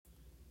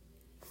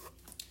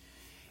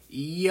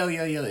Yo,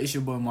 yo, yo, it's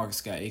your boy Mark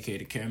Scott, aka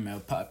the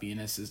Caramel Poppy,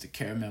 and this is the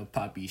Caramel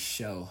Poppy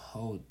Show.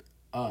 Hold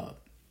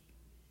up.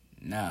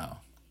 Now,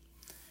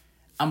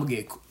 I'm gonna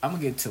get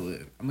to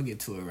it. I'm gonna get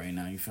to it right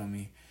now, you feel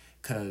me?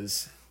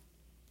 Cause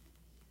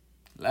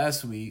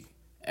last week,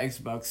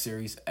 Xbox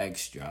Series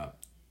X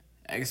dropped.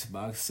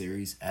 Xbox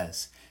Series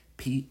S,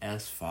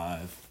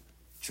 PS5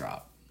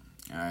 dropped.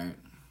 Alright.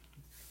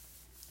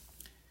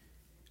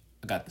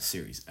 I got the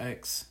Series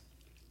X.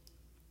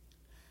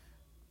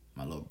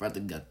 My little brother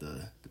got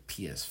the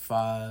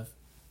PS5.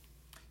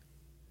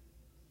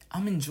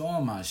 I'm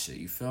enjoying my shit,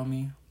 you feel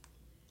me?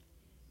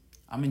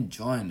 I'm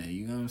enjoying it,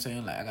 you know what I'm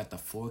saying? Like, I got the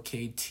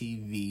 4K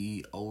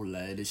TV,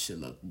 OLED, this shit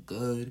look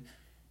good.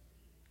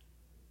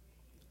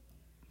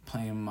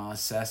 Playing my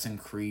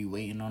Assassin's Creed,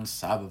 waiting on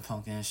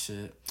Cyberpunk and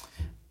shit.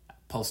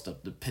 Post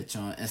up the picture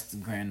on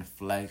Instagram to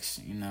flex,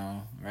 you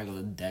know,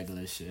 regular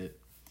shit.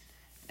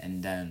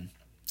 And then,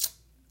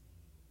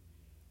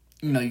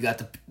 you know, you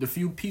got the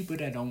few people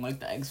that don't like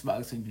the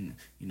Xbox and,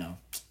 you know,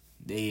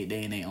 they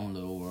in their own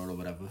little world or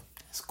whatever.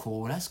 That's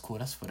cool, that's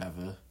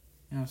whatever. You know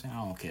what I'm saying?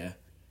 I don't care.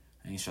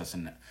 I ain't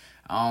stressing that.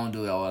 I don't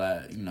do all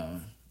that, you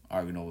know,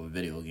 arguing over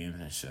video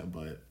games and shit,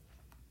 but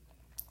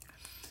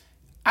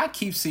I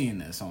keep seeing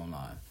this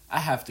online. I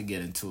have to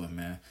get into it,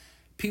 man.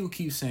 People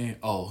keep saying,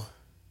 oh,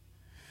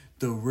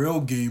 the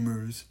real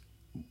gamers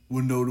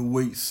will know to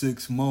wait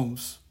 6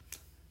 months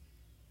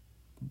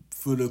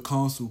for the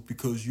console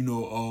because, you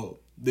know,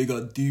 they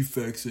got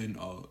defects and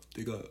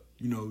they got,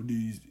 you know,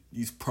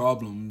 these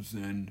problems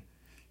and,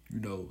 you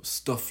know,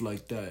 stuff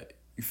like that.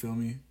 You feel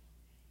me?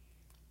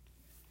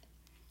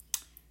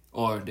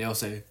 Or they'll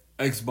say,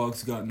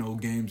 Xbox got no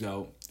games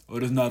out. Or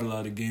there's not a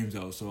lot of games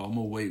out, so I'm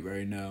going to wait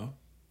right now.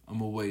 I'm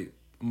going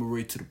to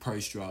wait till the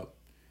price drop.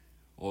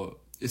 Or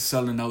it's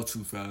selling out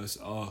too fast.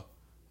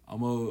 I'm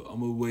going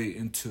to wait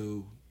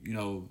until, you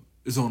know,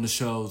 it's on the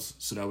shelves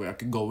so that way I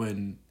can go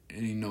in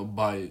and, you know,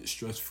 buy it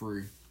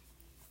stress-free.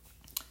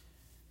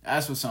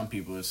 That's what some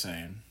people are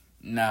saying.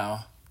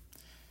 Now,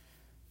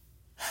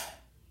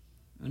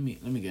 let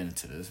me get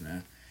into this,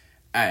 man.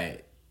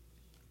 Alright.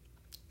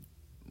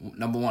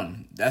 Number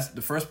one, that's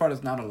the first part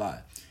is not a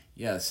lie.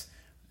 Yes,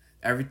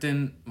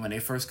 everything when they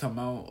first come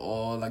out,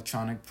 all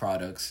electronic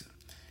products,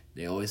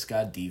 they always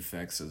got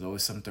defects. There's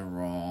always something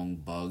wrong,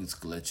 bugs,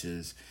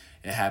 glitches.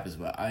 It happens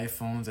with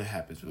iPhones. It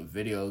happens with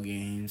video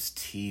games,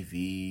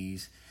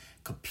 TVs,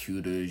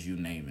 computers, you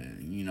name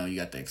it. You know, you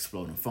got the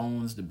exploding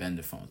phones, the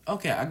bender phones.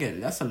 Okay, I get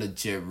it. That's a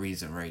legit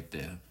reason right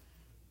there.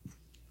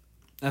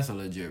 That's a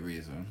legit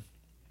reason.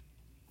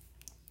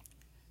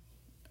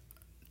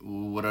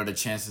 What are the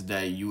chances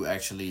that you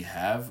actually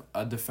have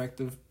a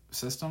defective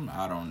system?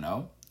 I don't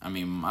know. I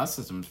mean, my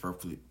system is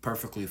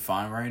perfectly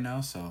fine right now,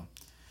 so,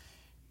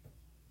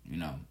 you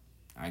know,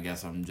 I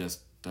guess I'm just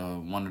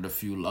one of the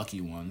few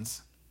lucky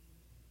ones.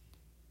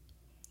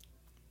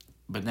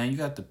 But then you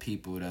got the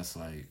people that's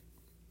like,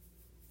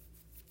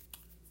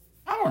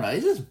 I don't know,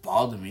 it just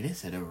bothered me. They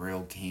said they're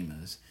real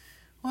gamers.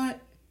 What?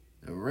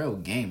 The real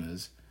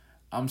gamers?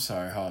 I'm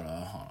sorry, hold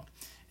on.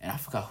 And I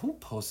forgot who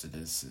posted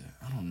this.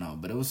 I don't know,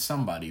 but it was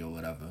somebody or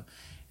whatever.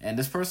 And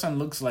this person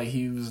looks like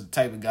he was the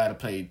type of guy to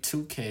play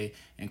 2K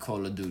and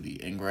Call of Duty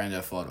and Grand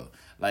Theft Auto.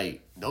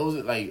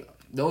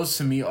 Those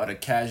to me are the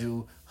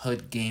casual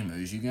hood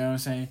gamers. You get what I'm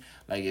saying?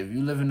 Like, if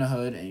you live in the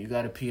hood and you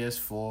got a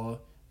PS4,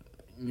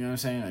 you know what I'm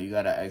saying, or you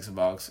got an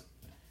Xbox,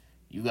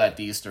 you got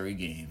these 3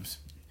 games.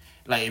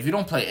 Like, if you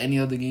don't play any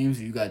other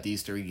games, you got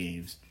these 3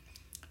 games.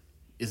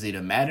 It's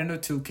either Madden or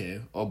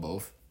 2K, or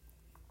both.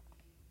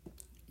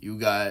 You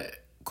got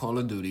Call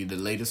of Duty, the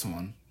latest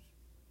one,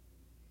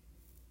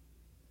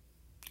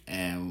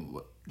 and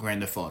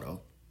Grand Theft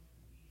Auto.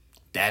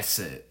 That's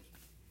it.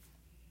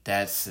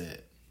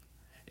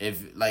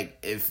 If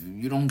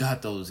you don't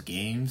got those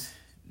games,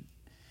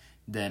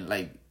 then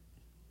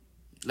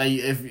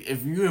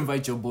if you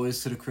invite your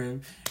boys to the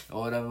crib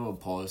or whatever, or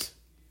pause,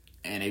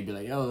 and they be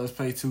like, yo, let's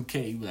play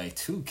 2K. You be like,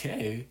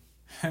 2K?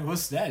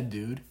 What's that,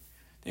 dude?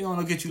 They gonna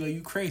look at you like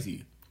you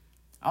crazy.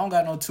 I don't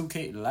got no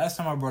 2K. The last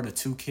time I brought a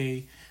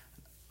 2K,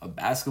 a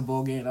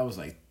basketball game, that was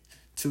like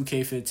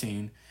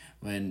 2K15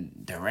 when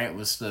Durant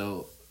was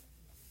still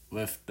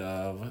with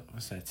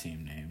what's that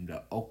team name?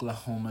 The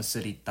Oklahoma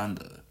City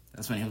Thunder.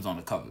 That's when he was on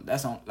the cover.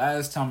 That's the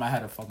last time I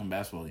had a fucking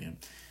basketball game.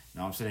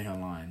 Now I'm sitting here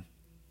lying.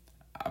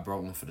 I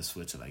brought one for the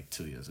Switch like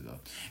 2 years ago.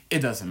 It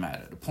doesn't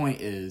matter. The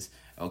point is,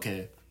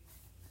 okay,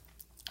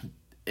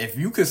 if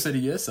you consider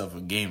yourself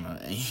a gamer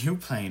and you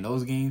playing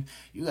those games,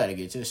 you gotta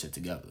get your shit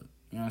together.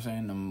 You know what I'm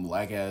saying? Them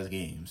whack ass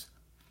games.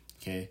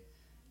 Okay?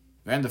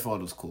 Grand Theft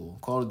Auto's cool.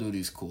 Call of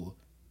Duty's cool.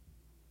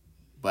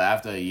 But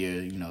after a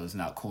year, you know, it's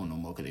not cool no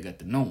more because they got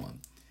the new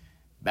one.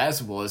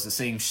 Basketball is the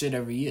same shit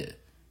every year.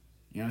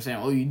 You know what I'm saying?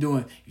 All you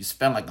doing, you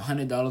spend like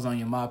 $100 on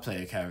your My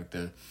Player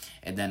character,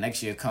 and then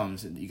next year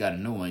comes, you got a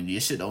new one.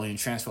 Your shit don't even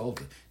transfer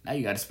over. Now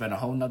you got to spend a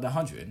whole nother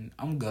 $100.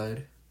 I'm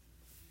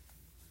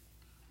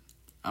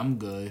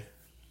good.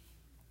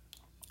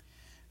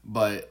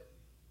 But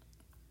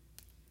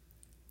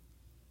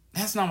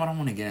that's not what I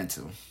want to get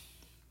into.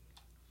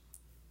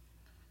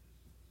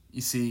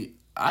 You see,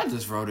 I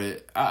just wrote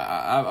it.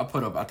 I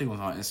put up. I think it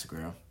was on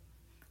Instagram.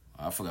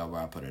 I forgot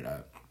where I put it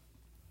at.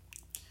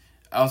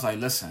 I was like,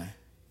 listen,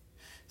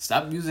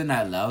 stop using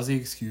that lousy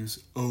excuse.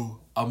 Oh,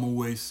 I'm gonna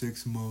wait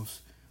 6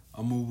 months.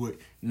 I'm gonna wait.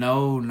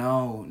 No.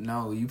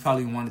 You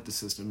probably wanted the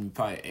system. You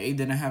probably A,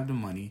 didn't have the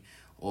money,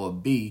 or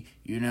B,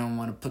 you didn't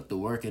want to put the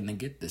work in to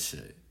get the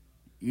shit.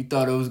 You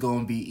thought it was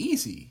gonna be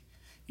easy.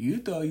 You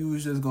thought you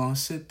was just gonna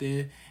sit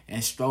there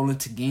and stroll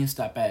into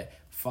GameStop at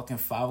fucking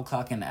 5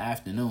 o'clock in the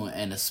afternoon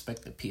and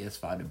expect the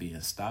PS5 to be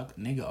in stock.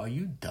 Nigga, are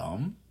you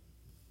dumb?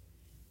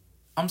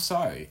 I'm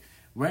sorry.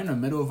 We're in the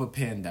middle of a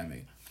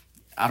pandemic.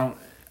 I don't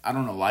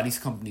know why these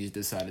companies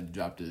decided to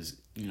drop this,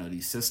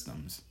 these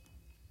systems.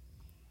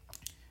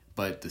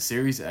 But the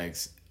Series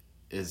X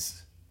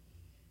is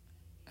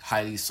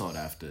highly sought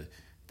after.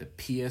 The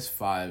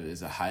PS5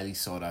 is a highly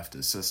sought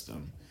after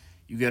system.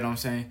 You get what I'm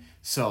saying?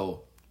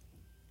 So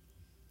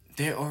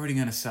they're already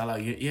going to sell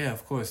out. Yeah,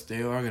 of course,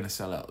 they are going to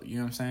sell out. You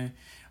know what I'm saying?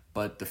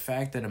 But the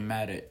fact of the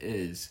matter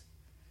is,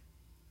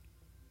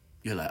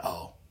 you're like,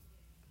 oh.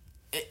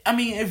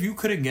 If you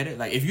couldn't get it,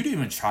 like, if you didn't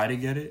even try to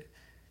get it,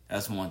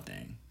 that's one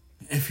thing.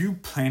 If you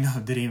plain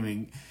out didn't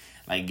even,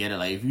 get it,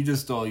 like, if you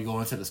just thought you go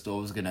into the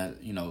store was going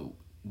to,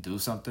 do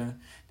something,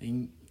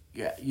 then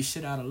you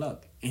shit out of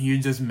luck. And you're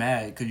just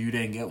mad because you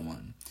didn't get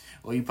one.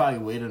 Or you probably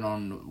waited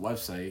on the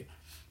website,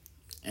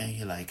 and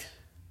you're like,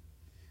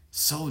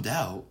 sold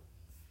out?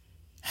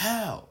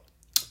 How?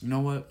 You know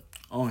what?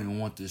 I don't even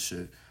want this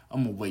shit.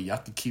 I'm gonna wait. Y'all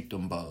can keep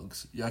them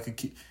bugs. Y'all can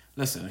keep...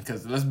 Listen,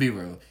 because let's be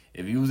real.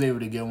 If you was able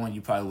to get one,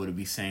 you probably would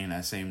be saying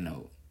that same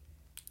note.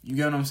 You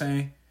get what I'm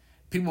saying?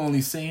 People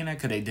only saying that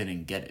because they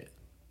didn't get it.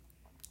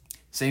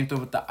 Same thing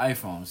with the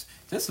iPhones.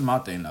 This is my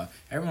thing, though.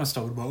 Everyone's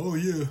talking about, oh,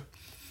 yeah,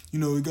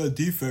 it got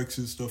defects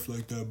and stuff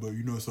like that, but,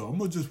 so I'm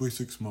going to just wait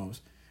 6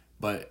 months.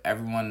 But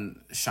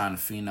everyone trying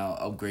to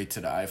upgrade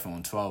to the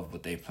iPhone 12,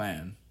 what they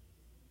plan.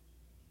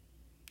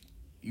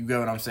 You get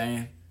what I'm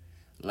saying?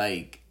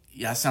 Like,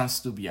 y'all sound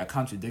stupid. Y'all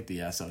contradicted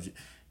yourselves.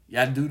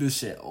 Y'all do this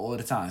shit all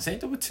the time. Same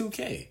thing with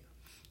 2K.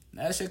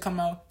 That shit come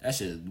out. That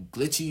shit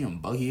glitchy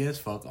and buggy as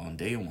fuck on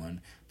day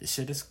one. The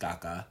shit is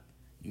caca.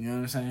 You know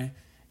what I'm saying?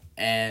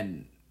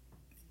 And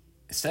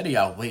instead of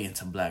y'all waiting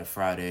till Black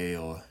Friday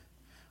or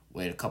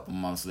wait a couple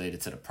months later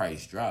till the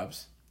price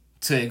drops,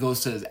 till it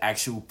goes to its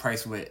actual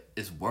price where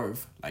it's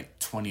worth, like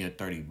 $20 or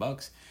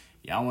 $30,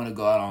 y'all want to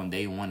go out on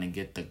day one and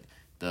get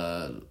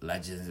the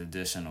Legends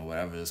Edition or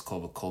whatever it's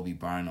called with Kobe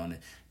Bryant on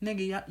it.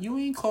 Nigga, you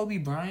ain't Kobe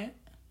Bryant.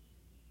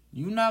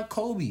 You not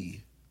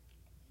Kobe.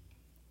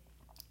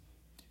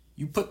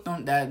 You put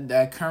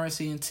that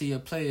currency into your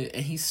player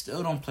and he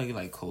still don't play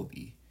like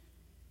Kobe.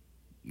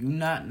 You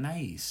not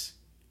nice.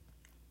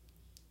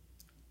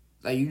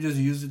 Like, you just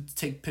use it to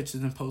take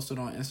pictures and post it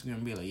on Instagram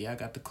and be like, yeah, I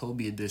got the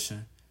Kobe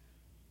edition,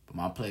 but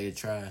my player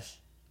trash.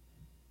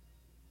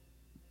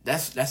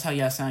 That's how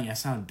y'all sound. Y'all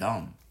sound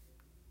dumb.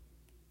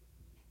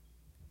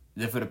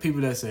 Then for the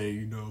people that say,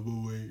 I'm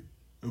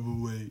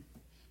gonna wait.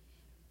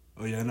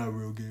 Oh, yeah, not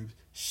real games.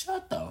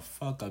 Shut the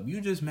fuck up. You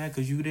just mad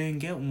because you didn't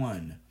get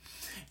one.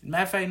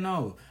 Matter of fact,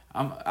 no.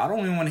 I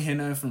don't even want to hear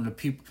nothing from the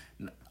people.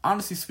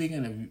 Honestly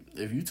speaking,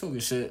 if you talking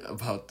shit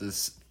about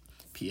this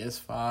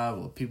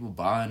PS5 or people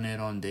buying it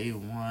on day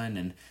one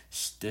and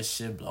this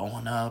shit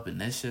blowing up and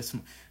this shit...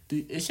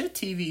 is your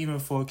TV even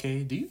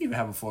 4K? Do you even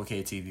have a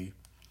 4K TV?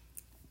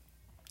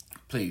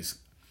 Please.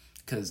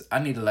 Because I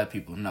need to let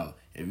people know.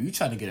 If you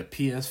trying to get a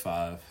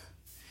PS5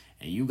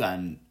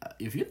 and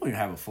if you don't even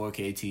have a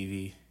 4K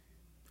TV,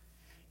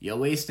 you're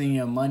wasting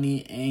your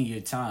money and your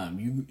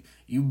time.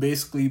 You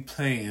basically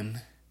playing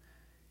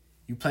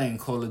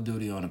Call of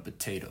Duty on a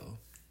potato.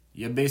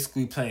 You're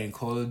basically playing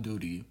Call of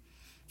Duty.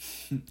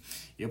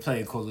 You're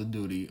playing Call of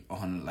Duty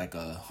on like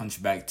a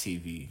hunchback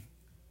TV.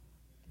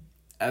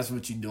 That's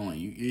what you're doing.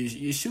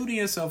 You're shooting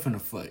yourself in the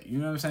foot. You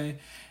know what I'm saying?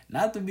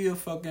 Not to be a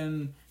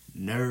fucking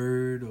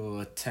nerd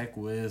or a tech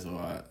whiz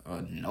or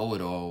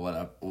know-it-all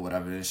or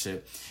whatever this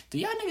shit. Do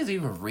y'all niggas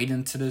even read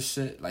into this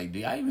shit? Like, do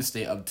y'all even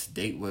stay up to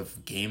date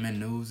with gaming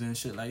news and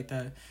shit like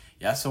that?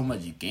 Y'all so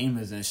much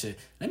gamers and shit.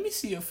 Let me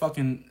see your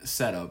fucking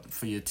setup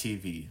for your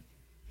TV.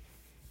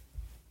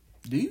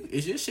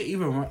 Is your shit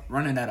even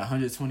running at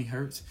 120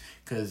 hertz?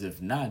 Because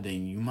if not,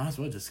 then you might as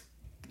well just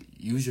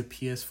use your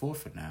PS4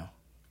 for now.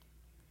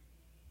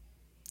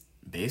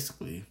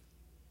 Basically.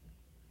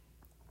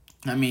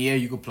 I mean, yeah,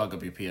 you can plug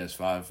up your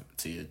PS5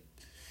 to your,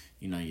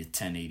 your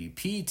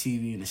 1080p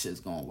TV and the shit's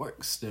gonna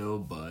work still,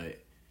 but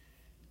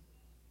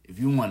if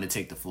you want to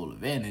take the full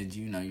advantage,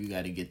 you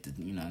got to get the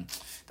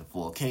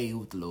 4K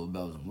with the little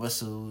bells and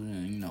whistles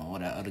and, all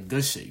that other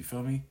good shit, you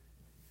feel me?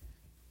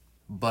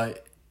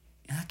 But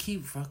I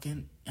keep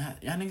fucking...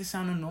 Y'all niggas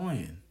sound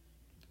annoying.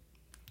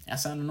 Y'all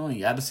sound annoying.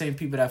 Y'all the same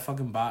people that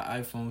fucking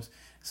buy iPhones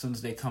as soon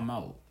as they come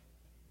out.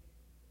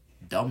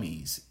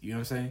 Dummies. You know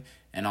what I'm saying?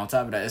 And on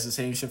top of that, it's the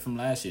same shit from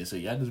last year. So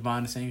y'all just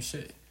buying the same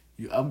shit.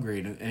 You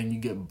upgrade it and you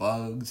get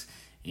bugs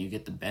and you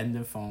get the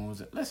bending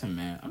phones. Listen,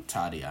 man, I'm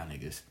tired of y'all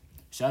niggas.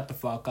 Shut the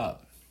fuck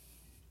up.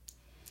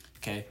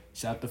 Okay?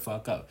 Shut the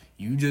fuck up.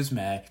 You just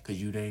mad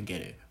because you didn't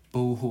get it.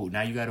 Boo-hoo.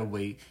 Now you gotta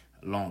wait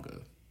longer.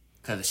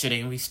 Because the shit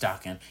ain't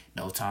restocking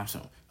no time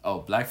soon. Oh,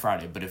 Black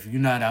Friday. But if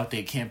you're not out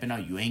there camping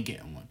out, you ain't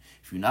getting one.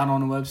 If you're not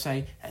on the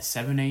website at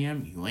 7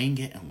 a.m., you ain't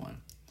getting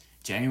one.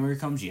 January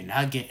comes, you're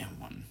not getting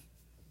one.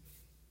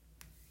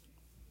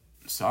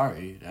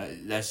 Sorry.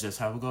 That's just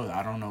how it goes.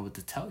 I don't know what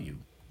to tell you.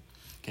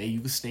 Okay,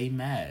 you can stay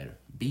mad.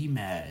 Be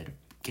mad.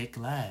 Get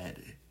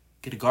glad.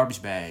 Get a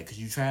garbage bag because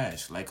you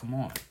trash. Like, come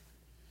on.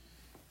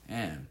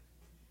 Man.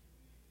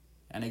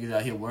 That niggas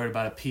out here worried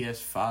about a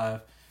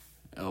PS5.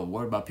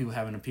 Worried about people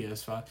having a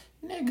PS5.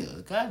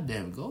 Nigga,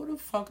 goddamn, go the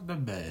fuck to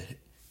bed.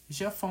 Is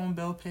your phone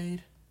bill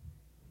paid?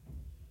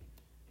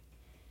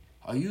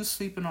 Are you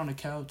sleeping on the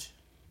couch?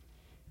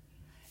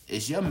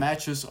 Is your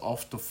mattress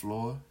off the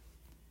floor?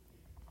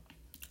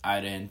 I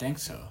didn't think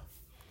so.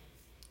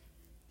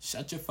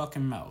 Shut your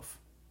fucking mouth.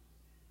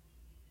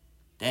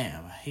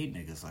 Damn, I hate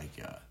niggas like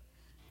y'all.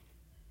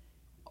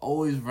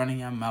 Always running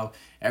your mouth.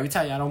 Every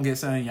time y'all don't get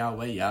something y'all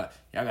way, y'all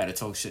gotta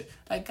talk shit.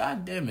 Like,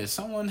 goddamn it,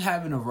 someone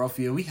having a rough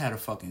year. We had a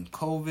fucking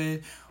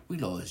COVID. We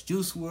lost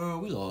Juice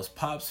WRLD. We lost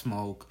Pop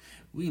Smoke.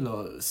 We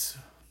lost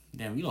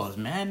mad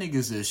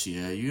niggas this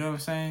year. You know what I'm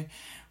saying?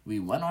 We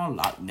went on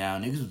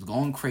lockdown. Niggas was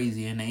going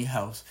crazy in their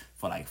house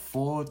for like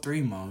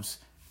 3 months.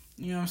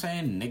 You know what I'm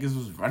saying? Niggas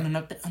was running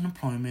up the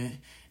unemployment.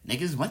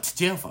 Niggas went to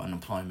jail for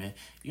unemployment.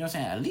 You know what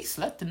I'm saying? At least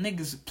let the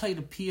niggas play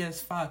the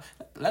PS5.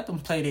 Let them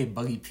play their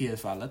buggy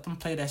PS5. Let them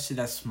play that shit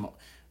that's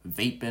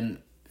vaping,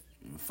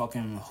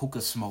 fucking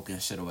hookah smoking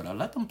shit or whatever.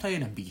 Let them play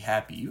it and be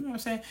happy. You know what I'm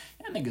saying?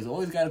 Y'all niggas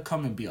always gotta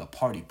come and be a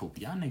party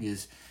poop. Y'all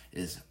niggas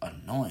is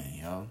annoying,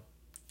 yo.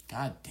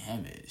 God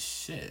damn it.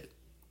 Shit.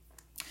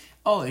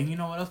 Oh, and you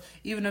know what else?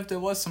 Even if there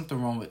was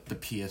something wrong with the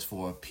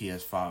PS4,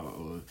 PS5,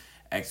 or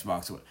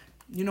Xbox,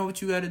 you know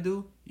what you gotta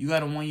do? You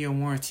got a 1-year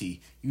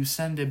warranty. You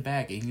send it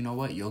back, and you know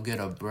what? You'll get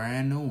a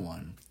brand new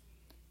one.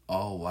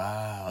 Oh,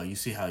 wow. You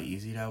see how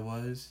easy that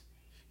was?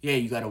 Yeah,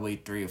 you gotta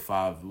wait 3 or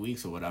 5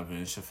 weeks or whatever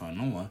and shit for a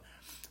new one.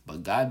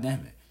 But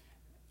goddamn it.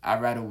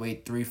 I'd rather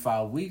wait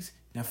 3-5 weeks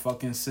than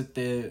fucking sit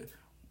there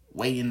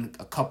waiting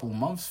a couple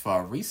months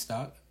for a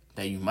restock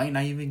that you might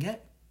not even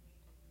get.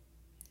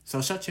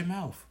 So shut your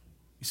mouth.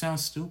 You sound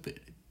stupid.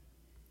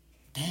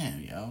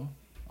 Damn, yo.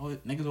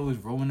 Niggas always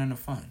rolling in the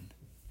fun.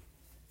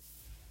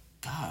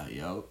 God,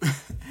 yo.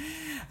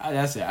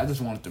 That's it. I just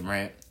wanted to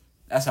rant.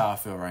 That's how I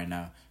feel right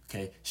now.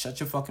 Okay? Shut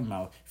your fucking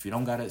mouth. If you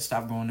don't got it,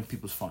 stop ruining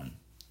people's fun.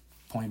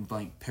 Point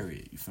blank,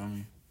 period. You feel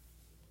me?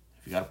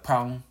 If you got a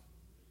problem,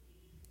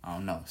 I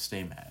don't know.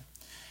 Stay mad.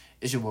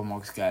 It's your boy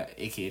Mark Scott,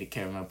 a.k.a. the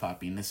Caramel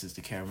Poppy, and this is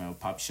the Caramel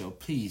Pop Show.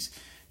 Please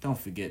don't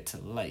forget to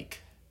like,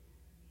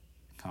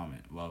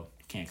 comment. Well,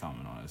 you can't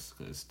comment on this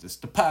because this is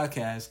the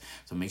podcast.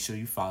 So make sure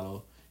you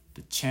follow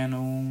the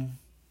channel,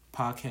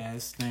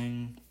 podcast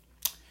thing.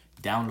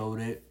 Download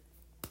it.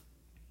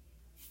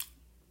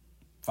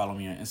 Follow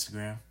me on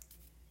Instagram.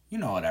 You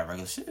know all that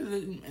regular shit.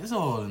 It's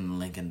all in the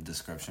link in the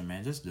description,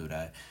 man. Just do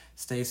that.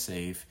 Stay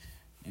safe.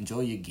 Enjoy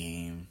your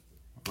game.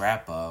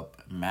 Wrap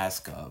up.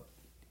 Mask up.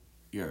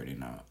 You already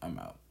know. I'm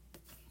out.